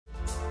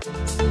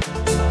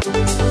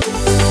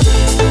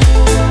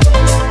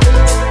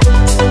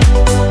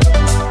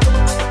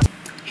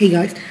Hey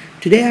guys,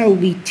 today I will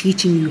be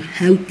teaching you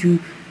how to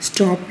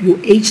stop your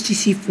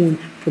HTC phone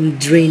from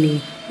draining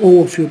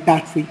all of your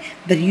battery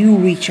that you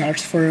recharge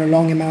for a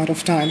long amount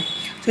of time.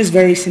 So it's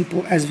very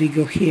simple as we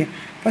go here.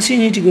 First you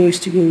need to go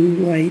to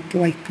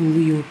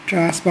your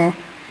taskbar,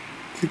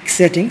 click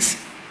settings,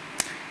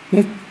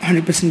 move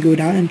 100%, go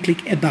down and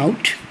click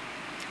about.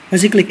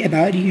 Once you click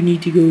about, you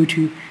need to go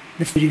to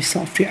the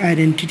software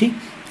identity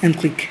and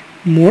click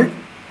more.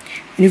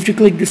 And you have to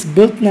click this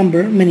build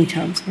number many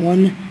times.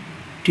 1,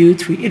 2,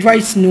 3. It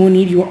writes no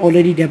need, you are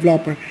already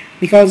developer,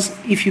 because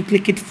if you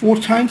click it 4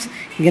 times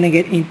you're gonna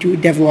get into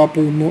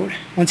developer mode.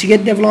 Once you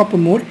get developer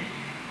mode,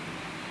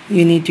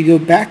 you need to go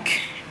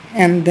back,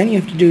 and then you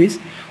have to do is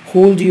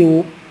hold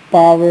your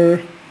power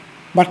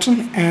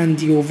button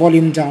and your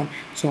volume down.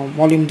 So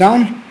volume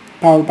down,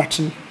 power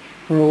button.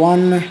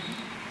 1,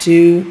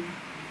 2,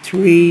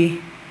 3,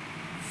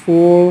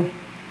 4,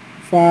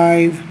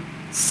 5,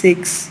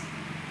 6,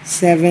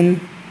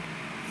 7,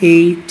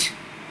 8,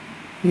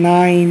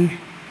 9,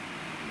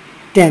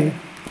 10.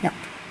 Yeah.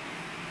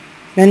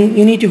 Then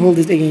you need to hold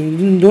it again.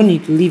 You don't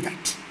need to leave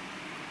that.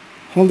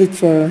 Hold it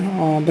for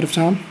a bit of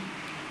time.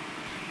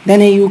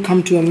 Then you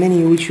come to a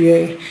menu which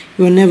you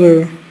will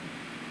never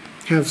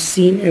have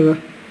seen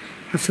ever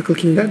after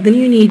clicking that. Then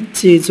you need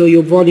to, so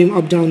your volume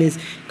up down is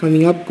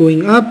coming up,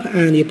 going up,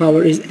 and your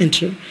power is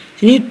enter.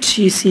 So you need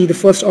to see the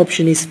first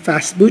option is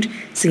fast boot,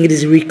 second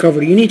is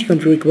recovery. You need to come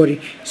to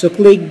recovery. So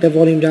click the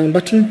volume down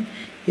button,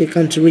 you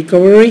come to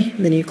recovery,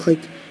 then you click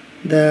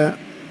the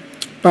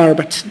power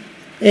button,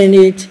 and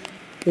it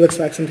looks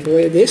like something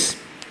like this,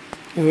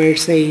 and where it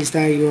says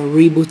that you are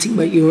rebooting,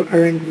 but you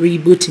aren't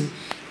rebooting.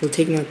 It will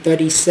take now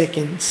 30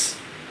 seconds.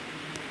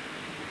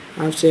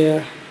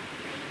 After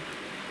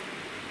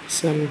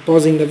some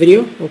pausing the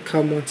video, will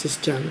come once it's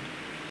done.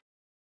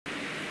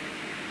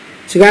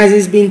 So guys,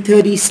 it's been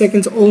 30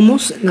 seconds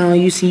almost. Now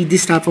you see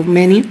this type of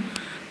menu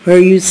where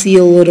you see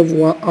a lot of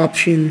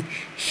option.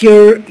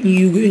 Here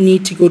you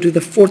need to go to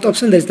the fourth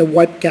option, that's the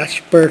wipe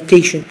cache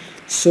partition.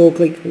 So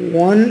click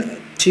 1,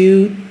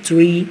 2,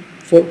 3,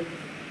 4.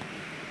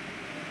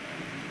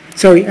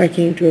 Sorry, I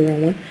came to a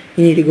wrong one.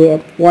 You need to go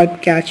up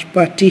wipe cache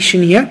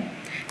partition here.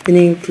 Then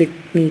you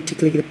need to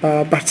click the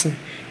power button.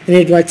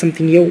 Then it writes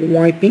something here,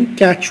 wiping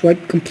cache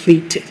wipe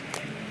completed.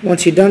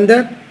 Once you've done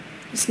that,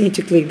 just need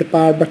to click the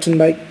power button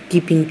by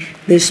keeping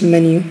this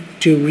menu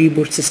to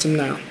reboot system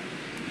now.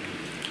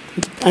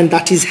 And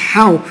that is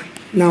how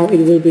now it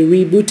will be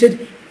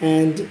rebooted,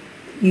 and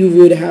you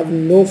would have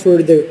no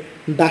further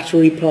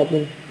battery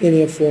problem in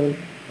your phone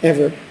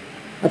ever.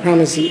 I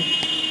promise you.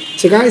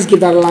 So guys, give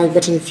that a like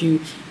button if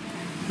you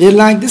did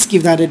like this.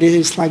 Give that a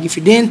dislike if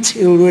you didn't.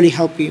 It will really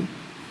help you.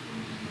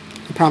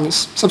 I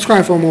promise.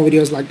 Subscribe for more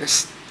videos like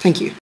this.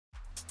 Thank you.